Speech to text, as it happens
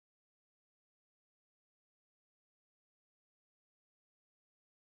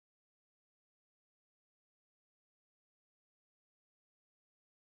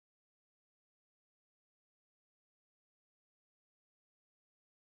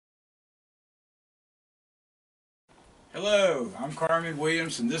Hello, I'm Carmen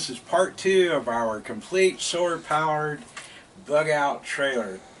Williams, and this is part 2 of our complete solar-powered bug-out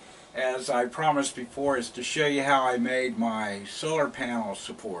trailer. As I promised before, is to show you how I made my solar panel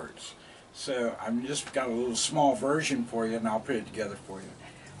supports. So I'm just got a little small version for you, and I'll put it together for you.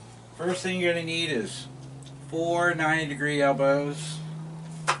 First thing you're going to need is 4 90-degree elbows,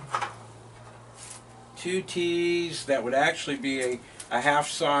 2 T's that would actually be a half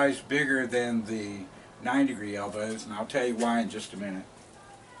size bigger than the 9-degree elbows, and I'll tell you why in just a minute.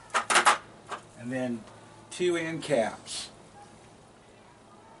 And then 2 end caps.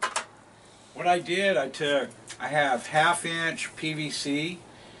 What I did, I have 1/2 inch PVC,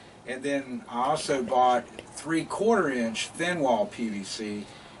 and then I also bought 3/4 inch thin wall PVC,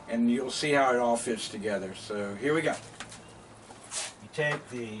 and you'll see how it all fits together. So here we go. You take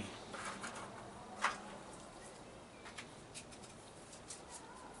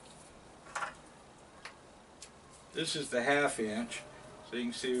this is the 1/2 inch, so you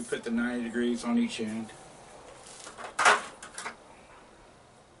can see we put the 90 degrees on each end.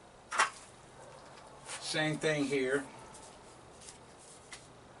 Same thing here.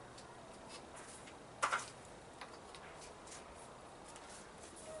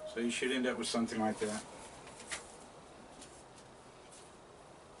 So you should end up with something like that.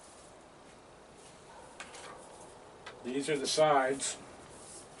 These are the sides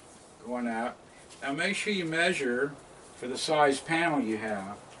going out. Now make sure you measure for the size panel you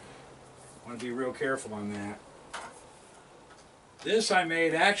have. I want to be real careful on that. This I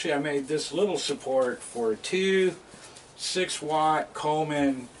made this little support for 2 6-watt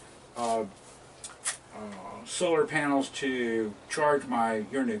Coleman solar panels to charge my,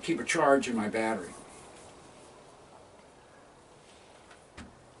 keep a charge in my battery.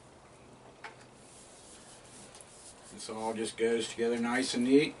 This all just goes together nice and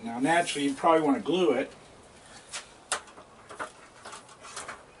neat. Now naturally you probably want to glue it.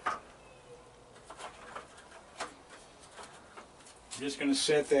 I'm just going to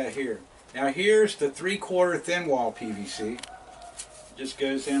set that here. Now here's the 3/4 thin wall PVC. It just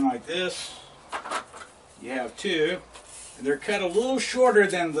goes in like this. You have 2, and they're cut a little shorter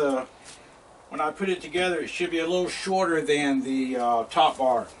than the, when I put it together it should be a little shorter than the top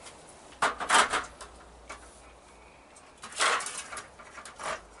bar.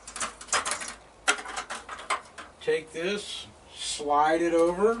 Take this, slide it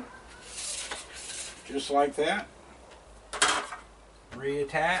over, just like that.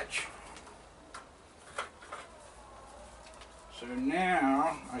 Reattach. So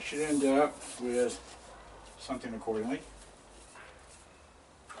now I should end up with something accordingly.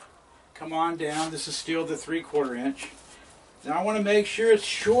 Come on down. This is still the 3/4 inch. Now I want to make sure it's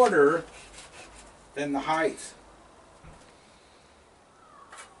shorter than the height.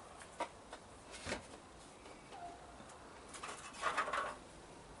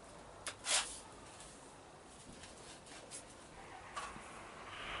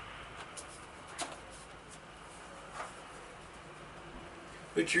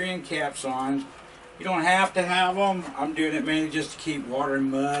 Put your end caps on. You don't have to have them. I'm doing it mainly just to keep water and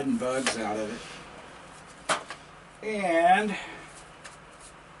mud and bugs out of it. And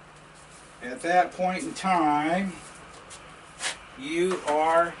at that point in time, you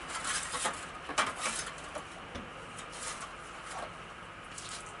are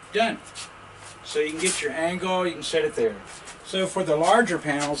done. So you can get your angle, you can set it there. So for the larger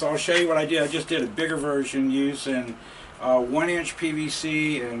panels, I'll show you what I did. I just did a bigger version using 1 inch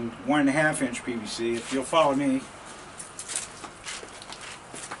PVC and 1.5 inch PVC, if you'll follow me.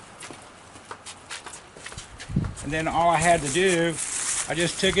 And then all I had to do, I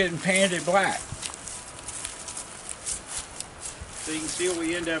just took it and painted it black. So you can see what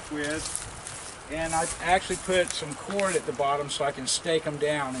we end up with. And I actually put some cord at the bottom so I can stake them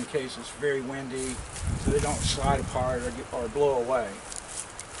down in case it's very windy, so they don't slide apart or blow away.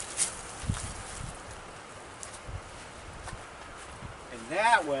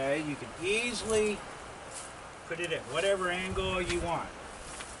 That way you can easily put it at whatever angle you want.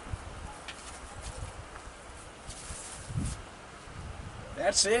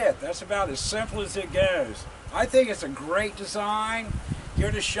 That's it. That's about as simple as it goes. I think it's a great design. Give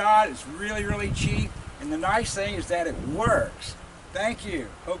it a shot. It's really, really cheap. And the nice thing is that it works. Thank you.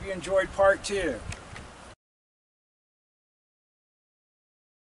 Hope you enjoyed part 2.